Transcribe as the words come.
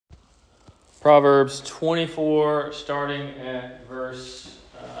Proverbs 24, starting at verse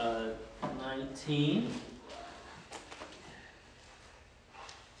 19.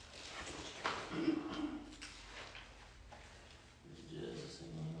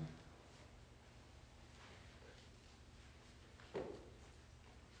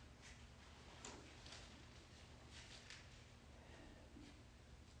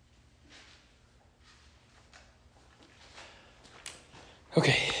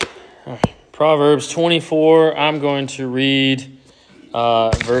 Okay, all right. Proverbs 24, I'm going to read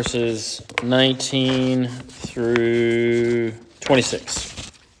verses 19 through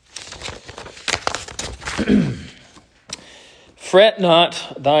 26. Fret not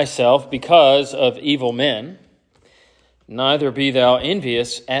thyself because of evil men, neither be thou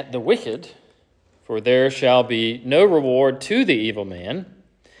envious at the wicked, for there shall be no reward to the evil man,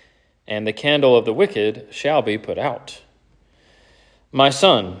 and the candle of the wicked shall be put out. My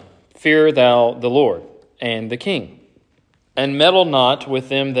son, fear thou the Lord and the king, and meddle not with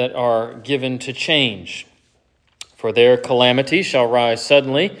them that are given to change. For their calamity shall rise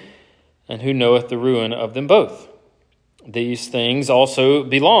suddenly, and who knoweth the ruin of them both? These things also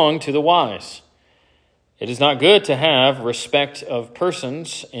belong to the wise. It is not good to have respect of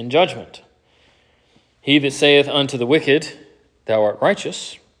persons in judgment. He that saith unto the wicked, Thou art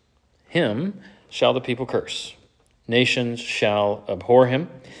righteous, him shall the people curse. Nations shall abhor him,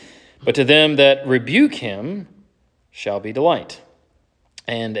 but to them that rebuke him shall be delight,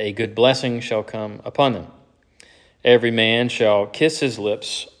 and a good blessing shall come upon them. Every man shall kiss his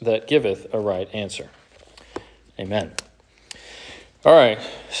lips that giveth a right answer. Amen. All right,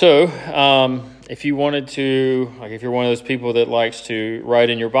 so if you wanted to, if you're one of those people that likes to write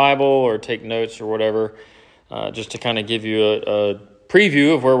in your Bible or take notes or whatever, just to kind of give you a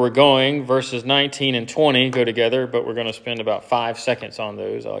preview of where we're going, verses 19 and 20 go together, but we're going to spend about 5 seconds on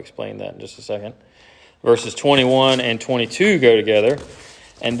those. I'll explain that in just a second. Verses 21 and 22 go together,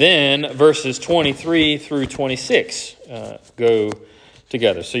 and then verses 23 through 26 go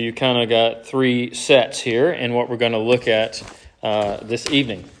together. So you kind of got 3 sets here in what we're going to look at this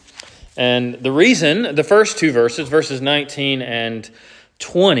evening. And the reason the first 2 verses, verses 19 and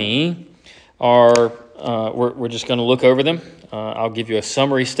 20, are, we're just going to look over them. I'll give you a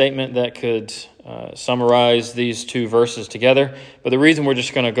summary statement that could summarize these 2 verses together. But the reason we're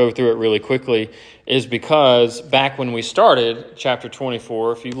just going to go through it really quickly is because back when we started chapter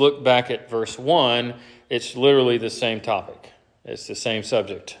 24, if you look back at verse 1, it's literally the same topic. It's the same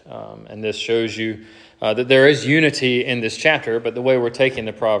subject. And this shows you that there is unity in this chapter, but the way we're taking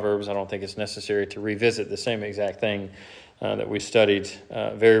the Proverbs, I don't think it's necessary to revisit the same exact thing that we studied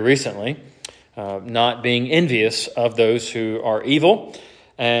very recently. Not being envious of those who are evil.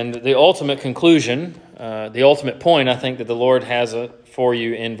 And the ultimate conclusion, the ultimate point I think that the Lord has for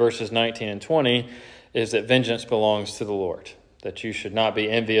you in verses 19 and 20 is that vengeance belongs to the Lord. That you should not be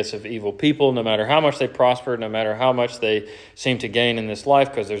envious of evil people, no matter how much they prosper, no matter how much they seem to gain in this life,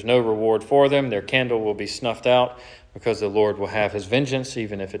 because there's no reward for them. Their candle will be snuffed out because the Lord will have his vengeance,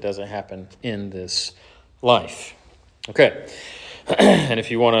 even if it doesn't happen in this life. Okay, and if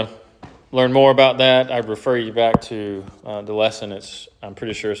you want to learn more about that, I'd refer you back to the lesson. I'm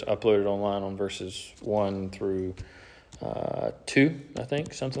pretty sure it's uploaded online on verses 1 through 2, I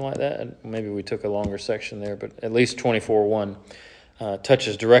think, something like that. And maybe we took a longer section there, but at least 24:1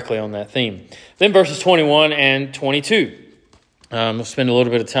 touches directly on that theme. Then verses 21 and 22. We'll spend a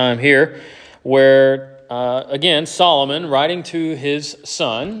little bit of time here where, again, Solomon writing to his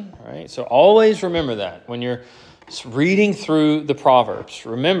son, right? So always remember that when you're reading through the Proverbs.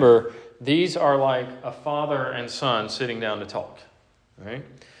 Remember, these are like a father and son sitting down to talk, right?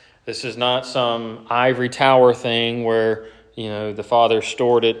 This is not some ivory tower thing where, the father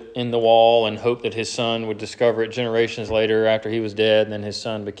stored it in the wall and hoped that his son would discover it generations later after he was dead and then his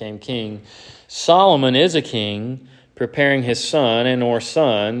son became king. Solomon is a king preparing his son and or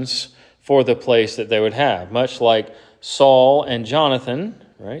sons for the place that they would have, much like Saul and Jonathan,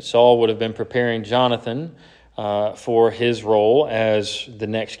 right? Saul would have been preparing Jonathan for his role as the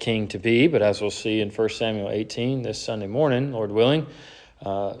next king to be. But as we'll see in 1 Samuel 18 this Sunday morning, Lord willing,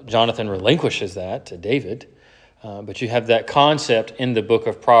 Jonathan relinquishes that to David. But you have that concept in the book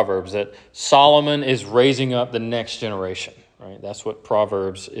of Proverbs that Solomon is raising up the next generation, right? That's what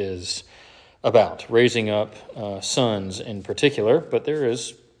Proverbs is about, raising up sons in particular. But there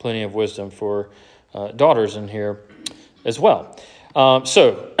is plenty of wisdom for daughters in here as well.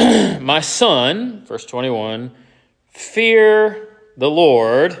 So, my son, verse 21, fear the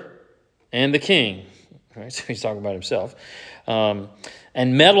Lord and the king. Right, so he's talking about himself.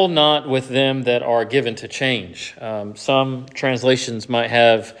 And meddle not with them that are given to change. Some translations might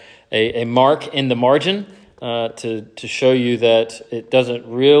have a mark in the margin to show you that it doesn't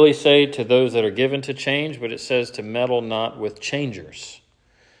really say to those that are given to change, but it says to meddle not with changers,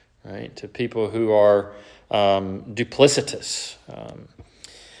 right? To people who are duplicitous.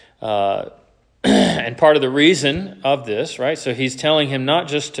 And part of the reason of this, right? So he's telling him not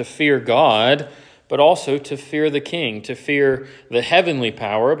just to fear God, but also to fear the king, to fear the heavenly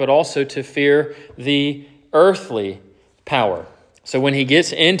power, but also to fear the earthly power. So when he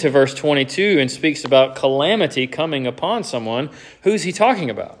gets into verse 22 and speaks about calamity coming upon someone, who's he talking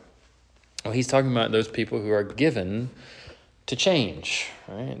about? Well, he's talking about those people who are given to change,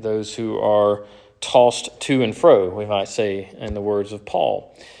 right? Those who are tossed to and fro, we might say, in the words of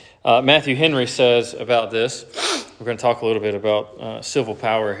Paul. Matthew Henry says about this, we're going to talk a little bit about civil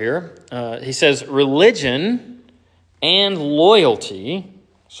power here. He says, religion and loyalty,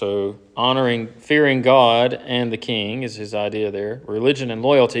 so fearing God and the king is his idea there. Religion and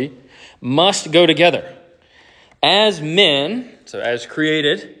loyalty must go together. As men, so as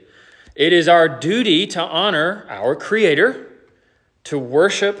created, it is our duty to honor our Creator, to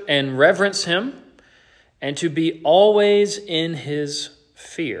worship and reverence him, and to be always in his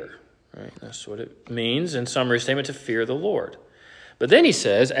fear. Right? That's what it means in summary statement, to fear the Lord. But then he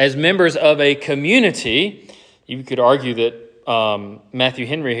says, as members of a community, you could argue that Matthew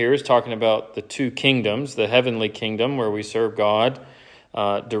Henry here is talking about the two kingdoms, the heavenly kingdom where we serve God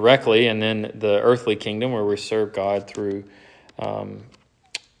directly, and then the earthly kingdom where we serve God through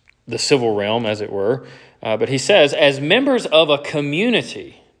the civil realm, as it were. But he says, as members of a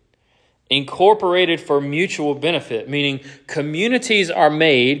community incorporated for mutual benefit, meaning communities are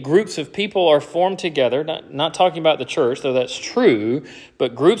made, groups of people are formed together, not talking about the church, though that's true,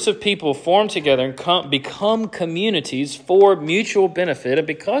 but groups of people formed together and become communities for mutual benefit. And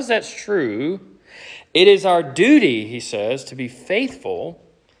because that's true, it is our duty, he says, to be faithful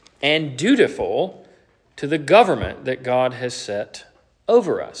and dutiful to the government that God has set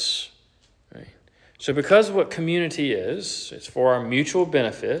over us. Right? So because of what community is, it's for our mutual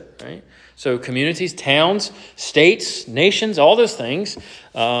benefit, right? So communities, towns, states, nations, all those things,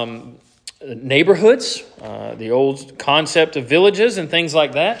 neighborhoods, the old concept of villages and things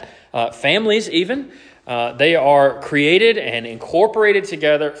like that, families even, they are created and incorporated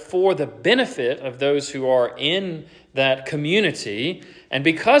together for the benefit of those who are in that community. And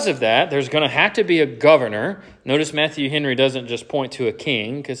because of that, there's going to have to be a governor. Notice Matthew Henry doesn't just point to a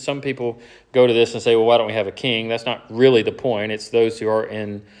king, because some people go to this and say, well, why don't we have a king? That's not really the point. It's those who are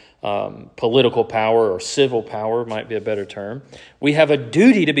in political power or civil power might be a better term. We have a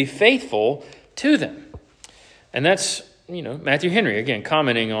duty to be faithful to them. And that's, Matthew Henry, again,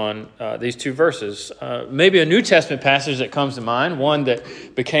 commenting on these two verses. Maybe a New Testament passage that comes to mind, one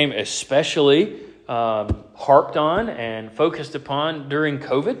that became especially harped on and focused upon during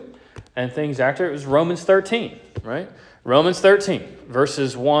COVID and things after, it was Romans 13, right? Romans 13,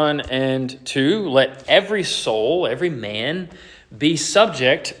 verses 1 and 2, let every soul, every man, be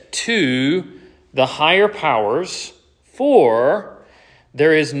subject to the higher powers, for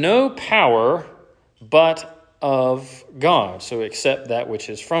there is no power but of God. So except that which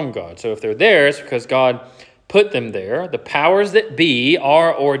is from God. So if they're there, it's because God put them there. The powers that be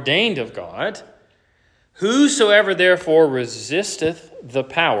are ordained of God. Whosoever therefore resisteth the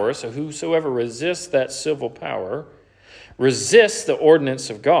power, so whosoever resists that civil power, resists the ordinance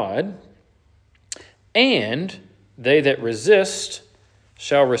of God, and they that resist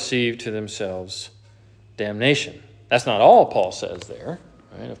shall receive to themselves damnation. That's not all Paul says there.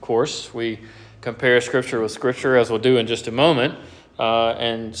 Right? Of course, we compare Scripture with Scripture, as we'll do in just a moment,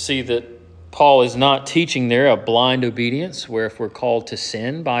 and see that Paul is not teaching there a blind obedience, where if we're called to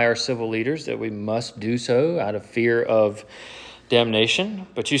sin by our civil leaders, that we must do so out of fear of damnation.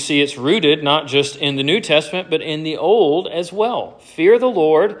 But you see, it's rooted not just in the New Testament, but in the Old as well. Fear the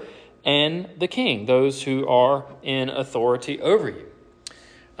Lord and the king, those who are in authority over you.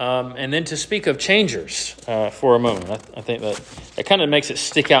 And then to speak of changers for a moment, I think that kind of makes it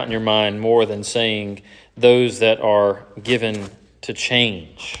stick out in your mind more than saying those that are given to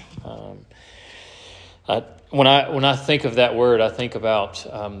change. When I think of that word, I think about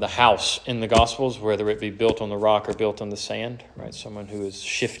the house in the Gospels, whether it be built on the rock or built on the sand, right? Someone who is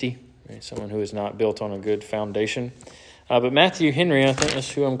shifty, right? Someone who is not built on a good foundation. But Matthew Henry, I think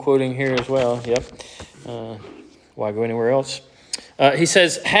that's who I'm quoting here as well. Yep. Why go anywhere else? He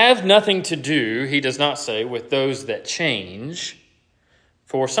says, have nothing to do, he does not say, with those that change,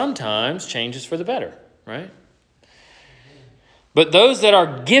 for sometimes change is for the better, right? But those that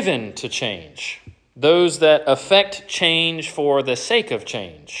are given to change, those that affect change for the sake of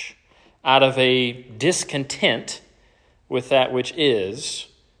change, out of a discontent with that which is,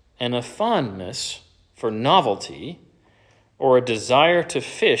 and a fondness for novelty, or a desire to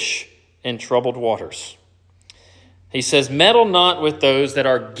fish in troubled waters. He says, meddle not with those that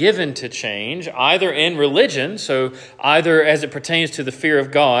are given to change, either in religion, so either as it pertains to the fear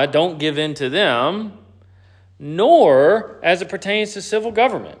of God, don't give in to them, nor as it pertains to civil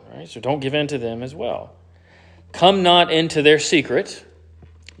government, right? So don't give in to them as well. Come not into their secret,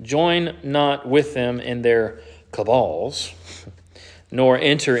 join not with them in their cabals, nor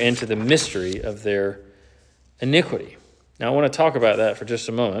enter into the mystery of their iniquity. Now, I want to talk about that for just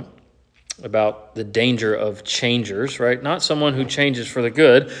a moment, about the danger of changers, right? Not someone who changes for the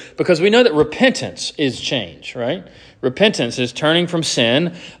good, because we know that repentance is change, right? Repentance is turning from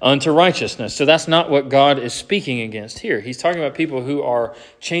sin unto righteousness. So that's not what God is speaking against here. He's talking about people who are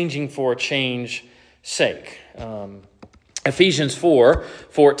changing for change's sake. Ephesians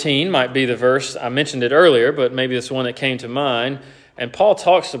 4:14 might be the verse. I mentioned it earlier, but maybe it's the one that came to mind. And Paul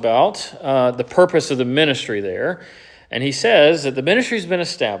talks about the purpose of the ministry there. And he says that the ministry has been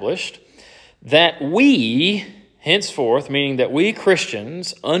established that we, henceforth, meaning that we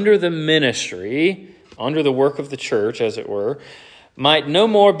Christians, under the ministry, under the work of the church, as it were, might no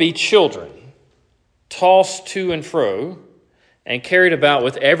more be children, tossed to and fro, and carried about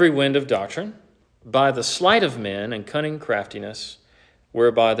with every wind of doctrine, by the sleight of men and cunning craftiness,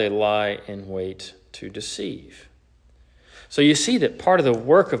 whereby they lie in wait to deceive. So you see that part of the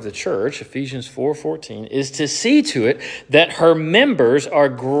work of the church, Ephesians 4:14, is to see to it that her members are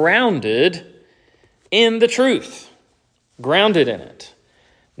grounded in the truth, grounded in it,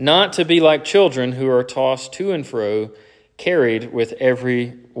 not to be like children who are tossed to and fro, carried with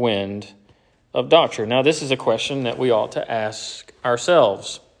every wind of doctrine. Now, this is a question that we ought to ask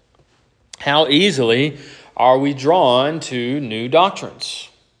ourselves. How easily are we drawn to new doctrines?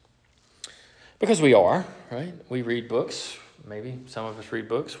 Because we are, right? We read books. Maybe some of us read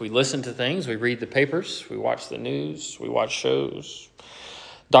books. We listen to things. We read the papers. We watch the news. We watch shows.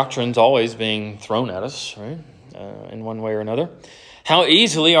 Doctrine's always being thrown at us, right? In one way or another. How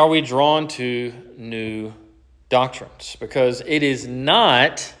easily are we drawn to new doctrines? Because it is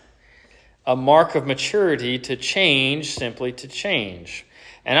not a mark of maturity to change simply to change.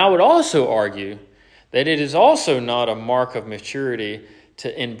 And I would also argue that it is also not a mark of maturity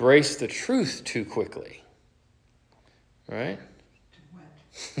to embrace the truth too quickly. Right?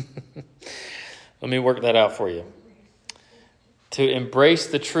 Let me work that out for you. To embrace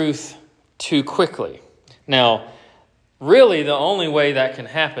the truth too quickly. Now, really the only way that can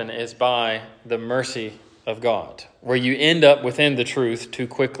happen is by the mercy of God, where you end up within the truth too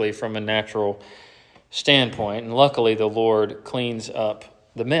quickly from a natural standpoint. And luckily the Lord cleans up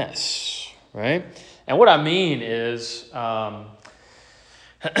the mess, right? And what I mean is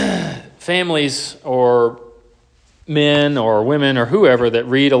families or men or women or whoever that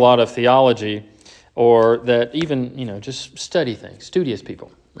read a lot of theology or that even, just study things, studious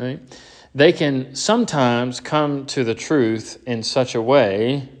people, right? They can sometimes come to the truth in such a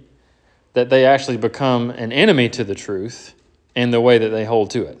way that they actually become an enemy to the truth in the way that they hold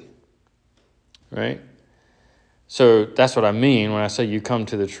to it, right? So that's what I mean when I say you come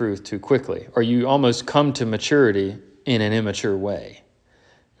to the truth too quickly, or you almost come to maturity in an immature way.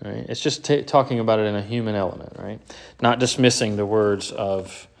 Right? It's just talking about it in a human element, right? Not dismissing the words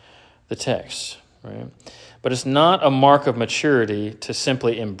of the text, right? But it's not a mark of maturity to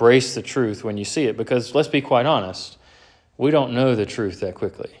simply embrace the truth when you see it, because let's be quite honest, we don't know the truth that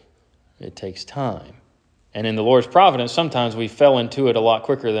quickly. It takes time. And in the Lord's providence, sometimes we fell into it a lot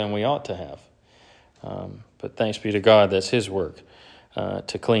quicker than we ought to have. But thanks be to God, that's His work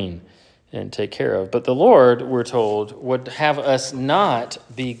to clean and take care of. But the Lord, we're told, would have us not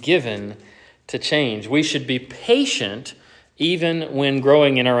be given to change. We should be patient even when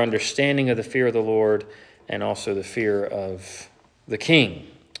growing in our understanding of the fear of the Lord and also the fear of the King,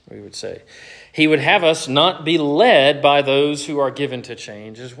 we would say. He would have us not be led by those who are given to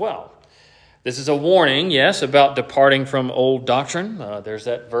change as well. This is a warning, yes, about departing from old doctrine. There's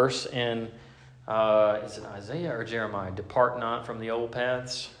that verse in, is it Isaiah or Jeremiah? Depart not from the old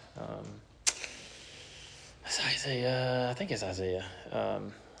paths. It's Isaiah, I think it's Isaiah.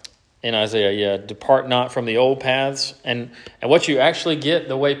 In Isaiah, yeah, depart not from the old paths. And what you actually get,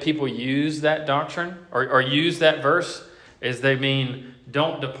 the way people use that doctrine or use that verse, is they mean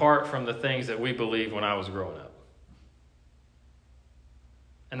don't depart from the things that we believed when I was growing up.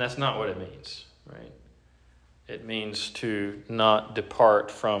 And that's not what it means, right? It means to not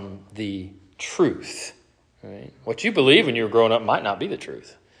depart from the truth, right? What you believe when you were growing up might not be the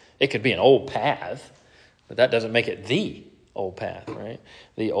truth. It could be an old path, but that doesn't make it the old path, right?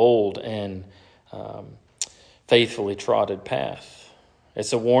 The old and faithfully trodden path.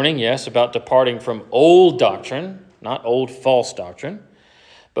 It's a warning, yes, about departing from old doctrine, not old false doctrine.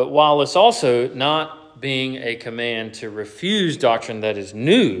 But while it's also not being a command to refuse doctrine that is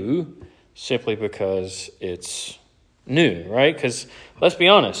new, simply because it's new, right? Because let's be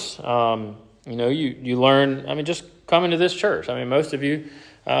honest, you learn, just coming to this church. Most of you,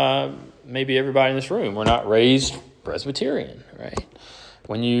 maybe everybody in this room, were not raised Presbyterian, right?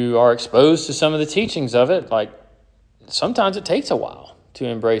 When you are exposed to some of the teachings of it, sometimes it takes a while to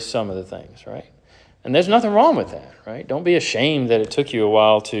embrace some of the things, right? And there's nothing wrong with that, right? Don't be ashamed that it took you a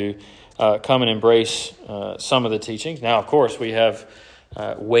while to come and embrace some of the teachings. Now, of course, we have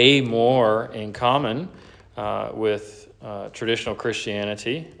way more in common with traditional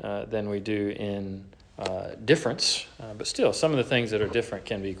Christianity than we do in difference. But still, some of the things that are different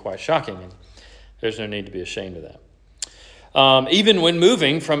can be quite shocking, and there's no need to be ashamed of that. Even when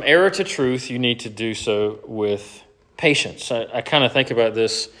moving from error to truth, you need to do so with patience. I kind of think about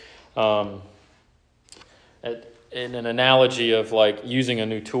this in an analogy of using a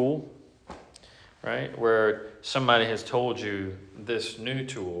new tool, right? Where somebody has told you this new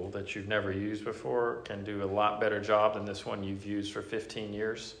tool that you've never used before can do a lot better job than this one you've used for 15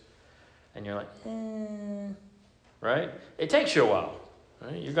 years. And you're like, right? It takes you a while.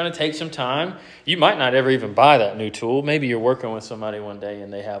 Right? You're going to take some time. You might not ever even buy that new tool. Maybe you're working with somebody one day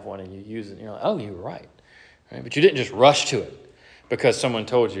and they have one and you use it. And you're like, oh, you were right. But you didn't just rush to it because someone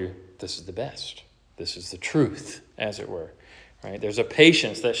told you this is the best. This is the truth, as it were. Right? There's a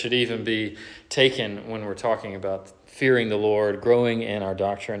patience that should even be taken when we're talking about fearing the Lord, growing in our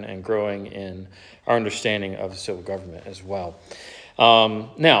doctrine, and growing in our understanding of the civil government as well.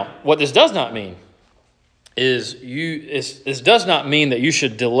 Now, what this does not mean is this does not mean that you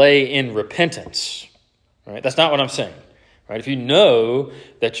should delay in repentance. Right? That's not what I'm saying. Right? If you know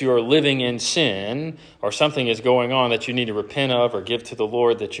that you are living in sin or something is going on that you need to repent of or give to the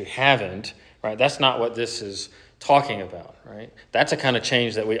Lord that you haven't, right? That's not what this is talking about, right? That's a kind of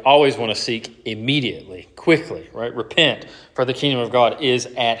change that we always want to seek immediately, quickly, right? Repent, for the kingdom of God is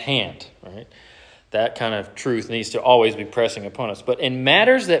at hand, right? That kind of truth needs to always be pressing upon us. But in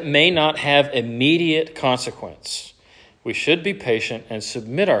matters that may not have immediate consequence, we should be patient and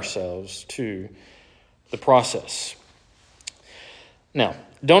submit ourselves to the process. Now,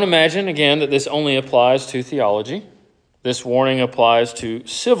 don't imagine, again, that this only applies to theology. This warning applies to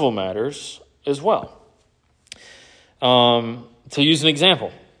civil matters as well. To use an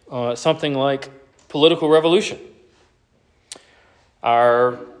example, something like political revolution.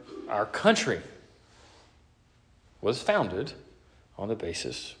 Our country was founded on the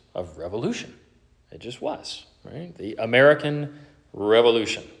basis of revolution. It just was, right? The American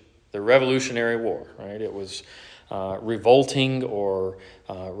Revolution, the Revolutionary War, right? It was revolting or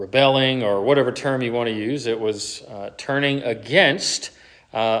rebelling or whatever term you want to use. It was turning against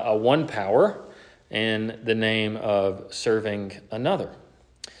a one power in the name of serving another.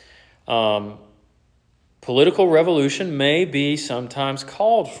 Political revolution may be sometimes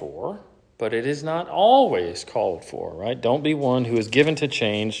called for, but it is not always called for, right? Don't be one who is given to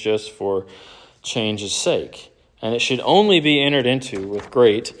change just for change's sake. And it should only be entered into with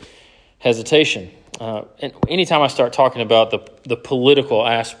great hesitation. And anytime I start talking about the political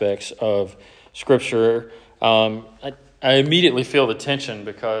aspects of Scripture, I immediately feel the tension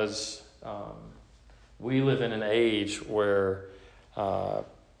because we live in an age where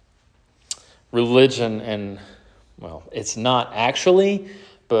religion and, it's not actually,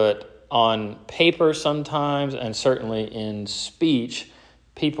 but on paper sometimes, and certainly in speech,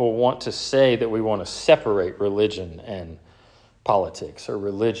 people want to say that we want to separate religion and politics or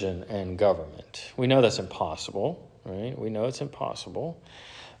religion and government. We know that's impossible, right? We know it's impossible.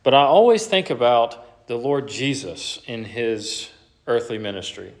 But I always think about the Lord Jesus in his earthly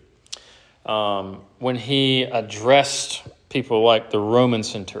ministry. When he addressed people like the Roman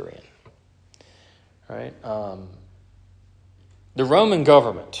centurion, right? The Roman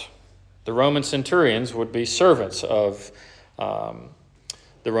government, the Roman centurions would be servants of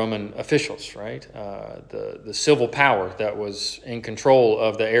the Roman officials, right? The civil power that was in control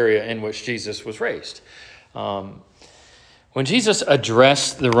of the area in which Jesus was raised. When Jesus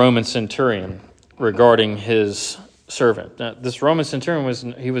addressed the Roman centurion regarding his servant, now, this Roman centurion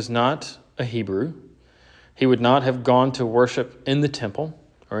was not a Hebrew. He would not have gone to worship in the temple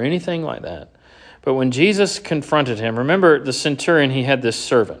or anything like that. But when Jesus confronted him, remember the centurion, he had this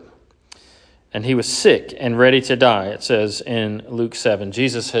servant. And he was sick and ready to die, it says in Luke 7.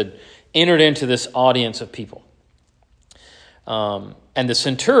 Jesus had entered into this audience of people. And the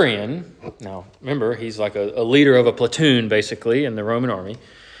centurion, now remember, he's like a leader of a platoon, basically, in the Roman army.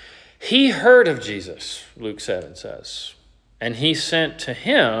 He heard of Jesus, Luke 7 says. And he sent to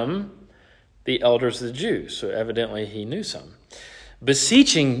him the elders of the Jews. So evidently he knew some,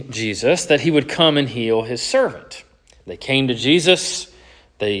 beseeching Jesus that he would come and heal his servant. They came to Jesus.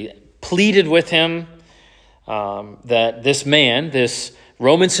 They pleaded with him that this man, this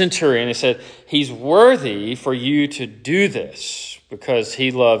Roman centurion, he said, he's worthy for you to do this because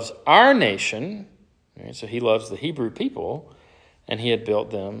he loves our nation. Right? So he loves the Hebrew people, and he had built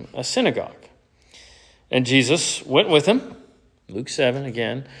them a synagogue. And Jesus went with him, Luke 7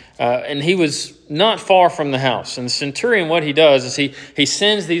 again, and he was not far from the house. And the centurion, what he does is he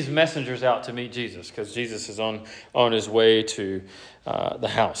sends these messengers out to meet Jesus because Jesus is on his way to the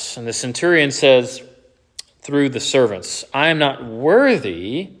house. And the centurion says through the servants, I am not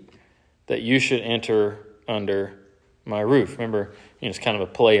worthy that you should enter under my roof. Remember, it's kind of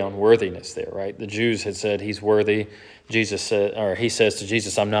a play on worthiness there, right? The Jews had said he's worthy. Jesus said, or he says to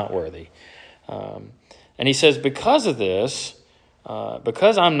Jesus, I'm not worthy. And he says, because of this,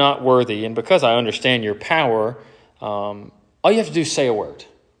 because I'm not worthy and because I understand your power, all you have to do is say a word.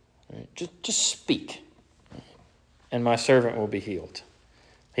 Right? Just speak, and my servant will be healed.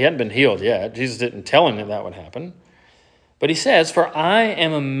 He hadn't been healed yet. Jesus didn't tell him that would happen. But he says, for I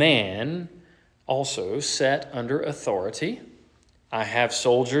am a man also set under authority. I have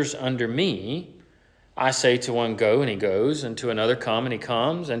soldiers under me. I say to one, go, and he goes, and to another, come, and he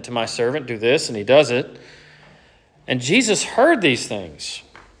comes, and to my servant, do this, and he does it. And Jesus heard these things,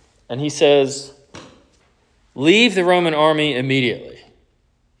 and he says, leave the Roman army immediately.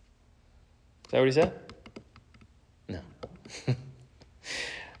 Is that what he said? No.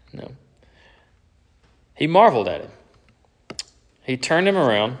 No. He marveled at him. He turned him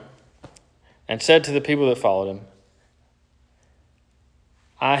around and said to the people that followed him,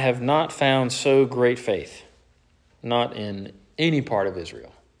 I have not found so great faith, not in any part of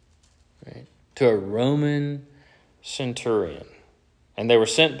Israel. Right? To a Roman centurion. And they were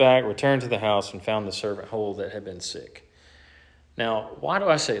sent back, returned to the house, and found the servant whole that had been sick. Now, why do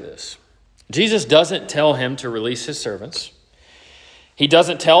I say this? Jesus doesn't tell him to release his servants. He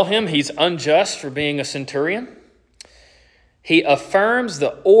doesn't tell him he's unjust for being a centurion. He affirms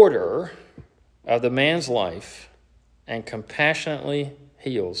the order of the man's life and compassionately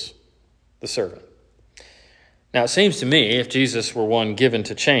heals the servant. Now, it seems to me if Jesus were one given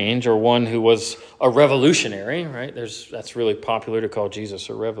to change or one who was a revolutionary, right? That's really popular to call Jesus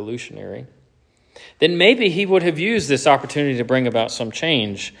a revolutionary. Then maybe he would have used this opportunity to bring about some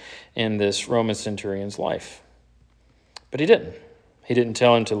change in this Roman centurion's life. But he didn't. He didn't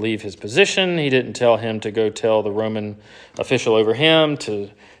tell him to leave his position. He didn't tell him to go tell the Roman official over him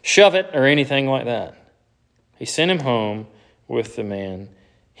to shove it or anything like that. He sent him home with the man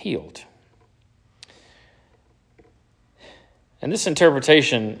healed. And this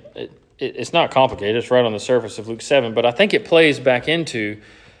interpretation, it's not complicated. It's right on the surface of Luke 7, but I think it plays back into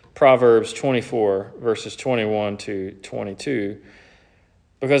Proverbs 24, verses 21 to 22,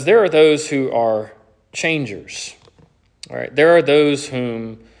 because there are those who are changers. All right, there are those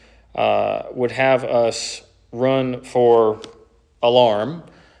whom would have us run for alarm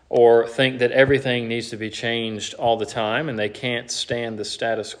or think that everything needs to be changed all the time and they can't stand the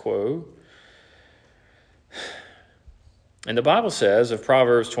status quo. And the Bible says of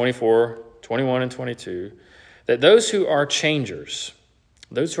Proverbs 24, 21, and 22, that those who are changers,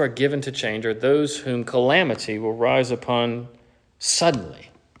 those who are given to change, are those whom calamity will rise upon suddenly.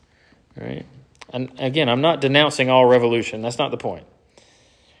 Right? And again, I'm not denouncing all revolution. That's not the point.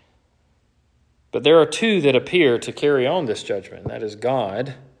 But there are two that appear to carry on this judgment. That is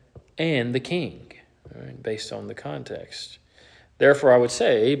God and the king, right, based on the context. Therefore, I would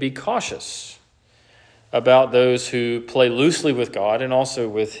say, be cautious about those who play loosely with God and also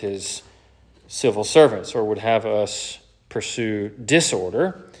with his civil servants, or would have us pursue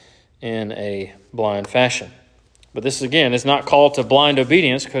disorder in a blind fashion. But this, again, is not called to blind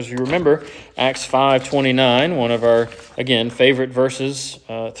obedience, because you remember Acts 5:29, one of our, again, favorite verses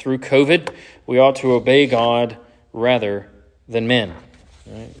through COVID. We ought to obey God rather than men.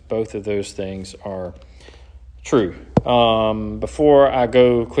 Right? Both of those things are true. Before I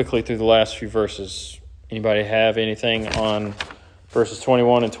go quickly through the last few verses, anybody have anything on verses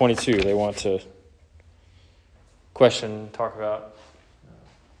 21 and 22 they want to question, talk about?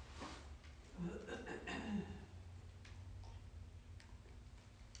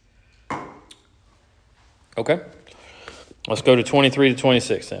 Okay. Let's go to 23 to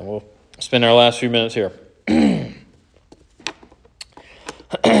 26 then. We'll spend our last few minutes here.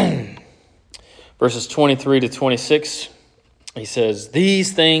 Verses 23 to 26, he says,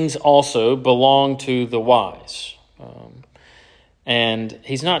 these things also belong to the wise. And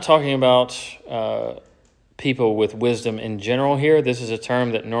he's not talking about people with wisdom in general here. This is a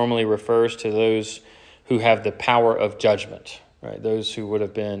term that normally refers to those who have the power of judgment, right? Those who would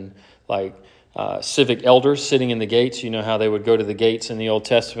have been like civic elders sitting in the gates. You know how they would go to the gates in the Old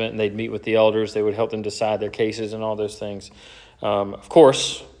Testament and they'd meet with the elders. They would help them decide their cases and all those things. Of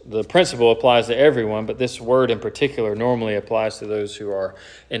course, the principle applies to everyone, but this word in particular normally applies to those who are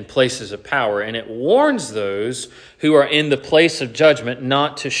in places of power. And it warns those who are in the place of judgment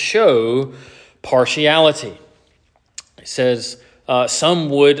not to show partiality. It says some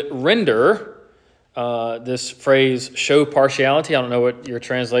would render this phrase, show partiality. I don't know what your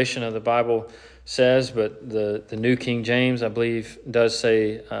translation of the Bible says, but the New King James, I believe, does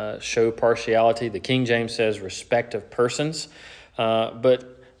say show partiality. The King James says respect of persons.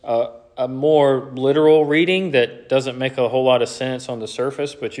 But a more literal reading that doesn't make a whole lot of sense on the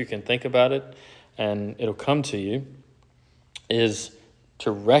surface, but you can think about it and it'll come to you, is to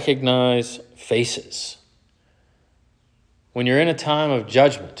recognize faces. When you're in a time of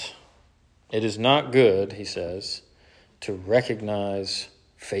judgment, it is not good, he says, to recognize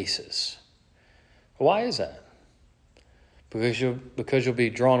faces. Why is that? Because you'll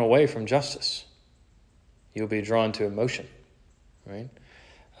be drawn away from justice. You'll be drawn to emotion, right?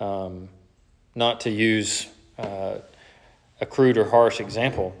 Not to use a crude or harsh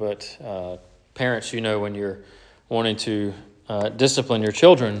example, but parents, when you're wanting to discipline your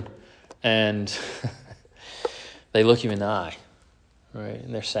children and they look you in the eye, right?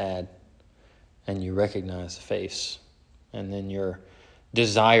 And they're sad, and you recognize the face, and then your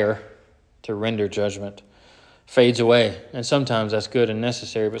desire to render judgment fades away. And sometimes that's good and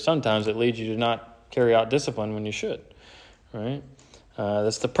necessary, but sometimes it leads you to not carry out discipline when you should, right?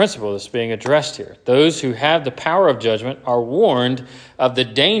 That's the principle that's being addressed here. Those who have the power of judgment are warned of the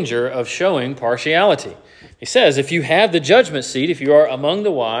danger of showing partiality. He says, if you have the judgment seat, if you are among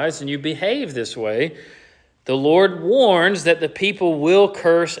the wise and you behave this way, the Lord warns that the people will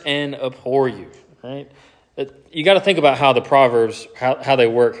curse and abhor you, right? You got to think about how the Proverbs, how they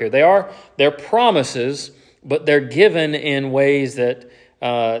work here. They're promises, but they're given in ways that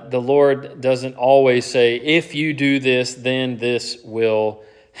the Lord doesn't always say, if you do this, then this will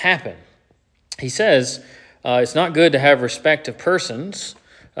happen. He says it's not good to have respect of persons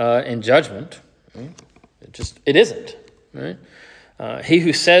in judgment. It isn't. Right? He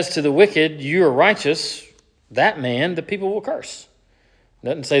who says to the wicked, you are righteous, that man, the people will curse. It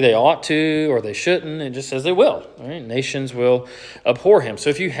doesn't say they ought to or they shouldn't. It just says they will. Right? Nations will abhor him. So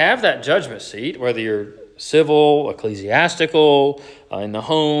if you have that judgment seat, whether you're civil, ecclesiastical, in the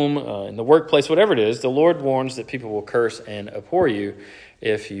home, in the workplace, whatever it is, the Lord warns that people will curse and abhor you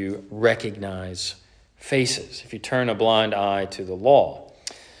if you recognize faces, if you turn a blind eye to the law.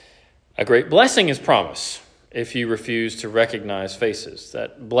 A great blessing is promised if you refuse to recognize faces.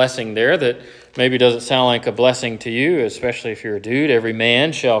 That blessing there that maybe doesn't sound like a blessing to you, especially if you're a dude. Every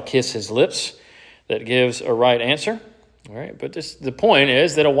man shall kiss his lips. That gives a right answer. All right, but the point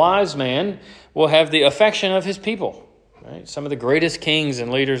is that a wise man will have the affection of his people. Right? Some of the greatest kings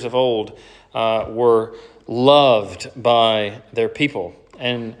and leaders of old were loved by their people.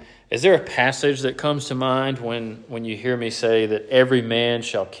 And is there a passage that comes to mind when you hear me say that every man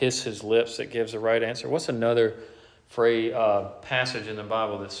shall kiss his lips that gives a right answer? What's another passage in the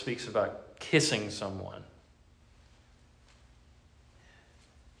Bible that speaks about kissing someone?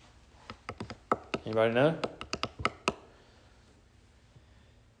 Anybody know?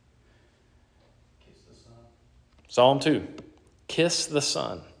 Psalm 2, kiss the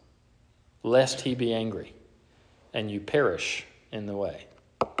Son, lest he be angry, and you perish in the way.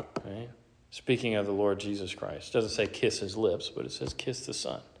 Right? Speaking of the Lord Jesus Christ. It doesn't say kiss his lips, but it says kiss the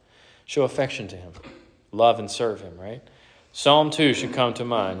Son. Show affection to him. Love and serve him, right? Psalm 2 should come to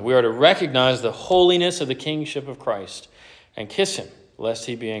mind. We are to recognize the holiness of the kingship of Christ and kiss him, lest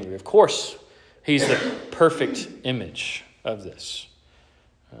he be angry. Of course, he's the perfect image of this.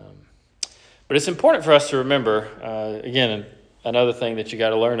 But it's important for us to remember, again, another thing that you got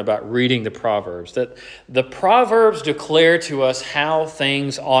to learn about reading the Proverbs, that the Proverbs declare to us how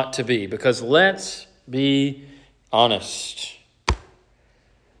things ought to be. Because let's be honest.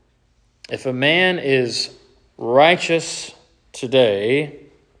 If a man is righteous today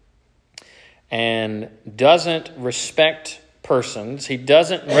and doesn't respect persons, he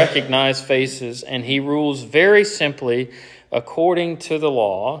doesn't recognize faces, and he rules very simply according to the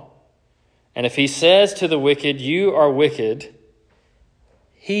law, and if he says to the wicked, you are wicked,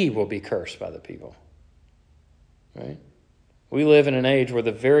 he will be cursed by the people. Right? We live in an age where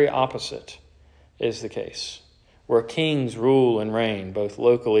the very opposite is the case, where kings rule and reign, both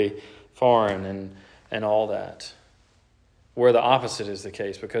locally, foreign, and all that. where the opposite is the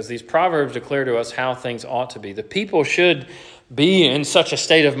case, because these Proverbs declare to us how things ought to be. The people should be in such a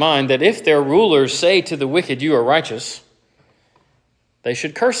state of mind that if their rulers say to the wicked, "You are righteous," they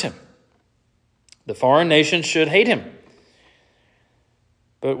should curse him. The foreign nations should hate him.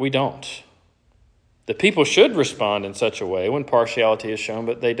 But we don't. The people should respond in such a way when partiality is shown,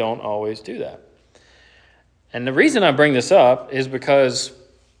 but they don't always do that. And the reason I bring this up is because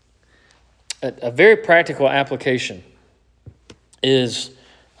a very practical application is,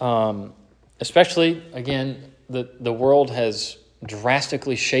 especially, again, the world has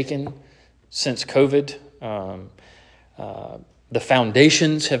drastically shaken since COVID. The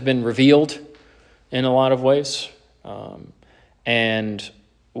foundations have been revealed in a lot of ways. And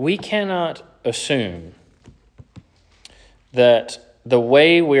we cannot assume that the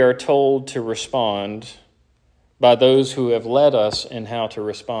way we are told to respond by those who have led us in how to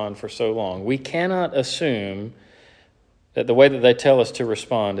respond for so long, we cannot assume that the way that they tell us to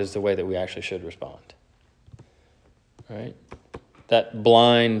respond is the way that we actually should respond. Right? That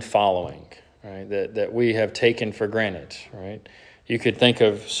blind following, right? That we have taken for granted, right? You could think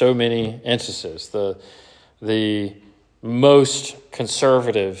of so many instances. The most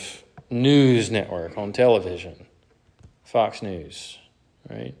conservative news network on television, Fox News,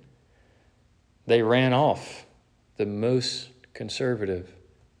 right? They ran off the most conservative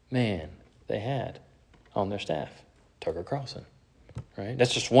man they had on their staff, Tucker Carlson, right?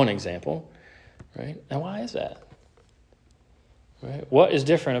 That's just one example, right? Now, why is that? Right? What is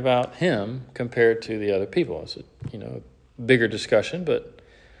different about him compared to the other people? It's a bigger discussion, but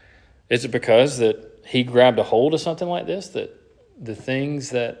is it because that he grabbed a hold of something like this, that the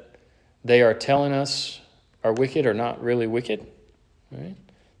things that they are telling us are wicked are not really wicked, right?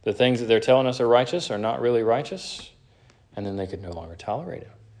 The things that they're telling us are righteous are not really righteous, and then they could no longer tolerate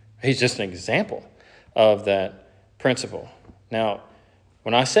him. He's just an example of that principle. Now,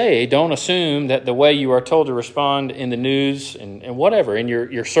 when I say don't assume that the way you are told to respond in the news and whatever, in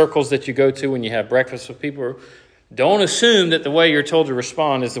your circles that you go to when you have breakfast with people, don't assume that the way you're told to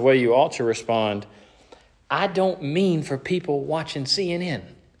respond is the way you ought to respond. I don't mean for people watching CNN,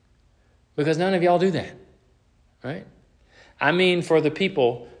 because none of y'all do that, right? I mean for the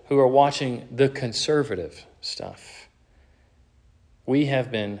people who are watching the conservative stuff. We have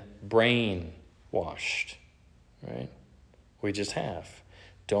been brainwashed, right? We just have.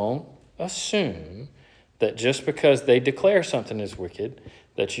 Don't assume that just because they declare something is wicked,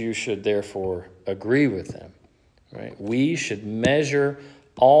 that you should therefore agree with them, right? We should measure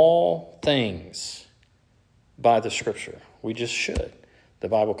all things by the Scripture. We just should. The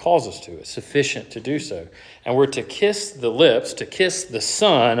Bible calls us to. It's sufficient to do so. And we're to kiss the lips, to kiss the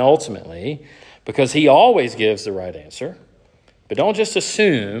Son ultimately, because he always gives the right answer. But don't just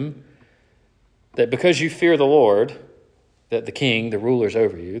assume that because you fear the Lord, that the king, the rulers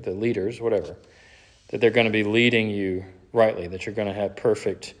over you, the leaders, whatever, that they're going to be leading you rightly, that you're going to have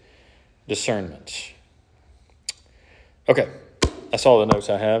perfect discernment. Okay, that's all the notes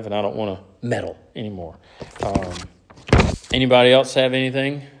I have, and I don't want to meddle anymore. Anybody else have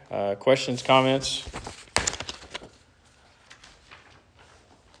anything? Questions, comments?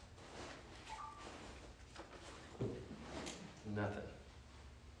 Nothing.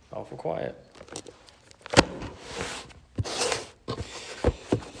 Awful quiet.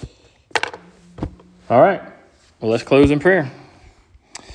 All right. Well, let's close in prayer.